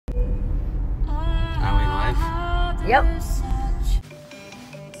Yep.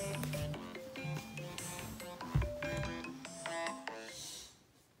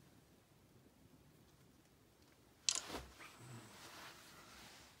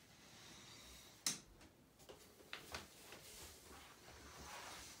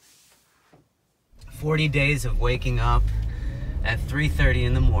 40 days of waking up at 3:30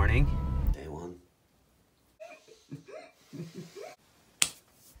 in the morning. Day one.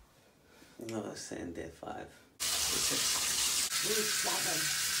 No, I was saying day 5. Day 6. Day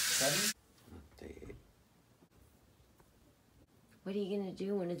 7. Day 8. What are you gonna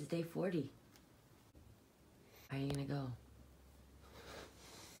do when it's day 40? How are you gonna go?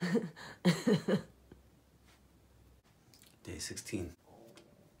 Day 16.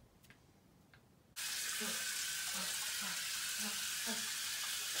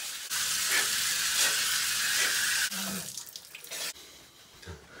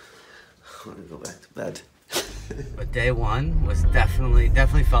 I want to go back to bed. But day 1 was definitely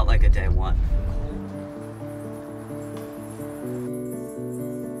felt like a day 1.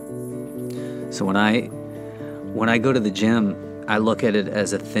 So when I go to the gym, I look at it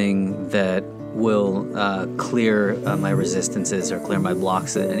as a thing that will clear my resistances or clear my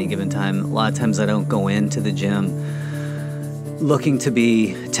blocks at any given time. A lot of times I don't go into the gym looking to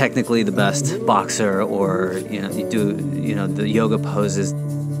be technically the best boxer or you do the yoga poses.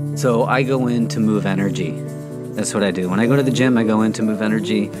 So I go in to move energy. That's what I do. When I go to the gym, I go in to move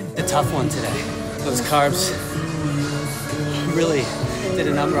energy. The tough one today. Those carbs really did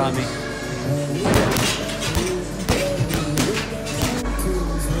a number on me.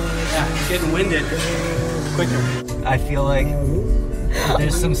 Yeah, getting winded quicker. I feel like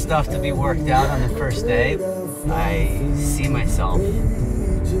there's some stuff to be worked out on the first day. I see myself,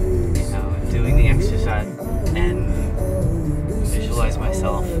 doing the exercise and visualize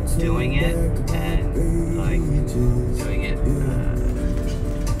myself doing it and doing it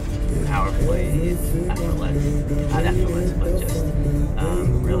powerfully, effortless, not effortless, but just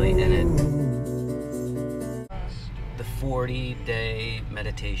really in it. The 40-day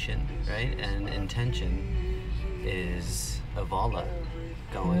meditation, right, and intention is Avaala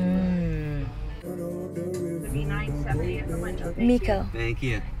going. Mikko. Thank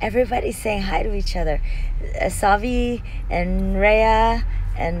you. Everybody's saying hi to each other. Savi and Rhea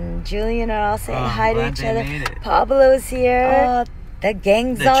and Julian are all saying hi to each other. Pablo's here. The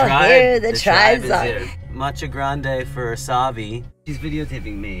gang's all here. The tribe's all here. Macha grande for Savi. She's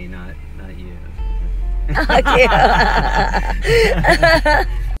videotaping me, not you. Okay.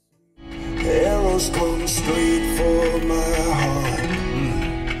 Arrows come straight for my heart.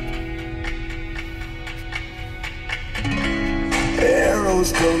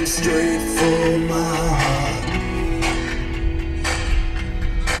 Arrows come straight for my heart.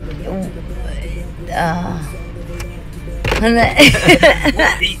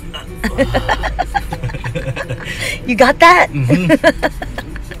 You got that? Mm-hmm.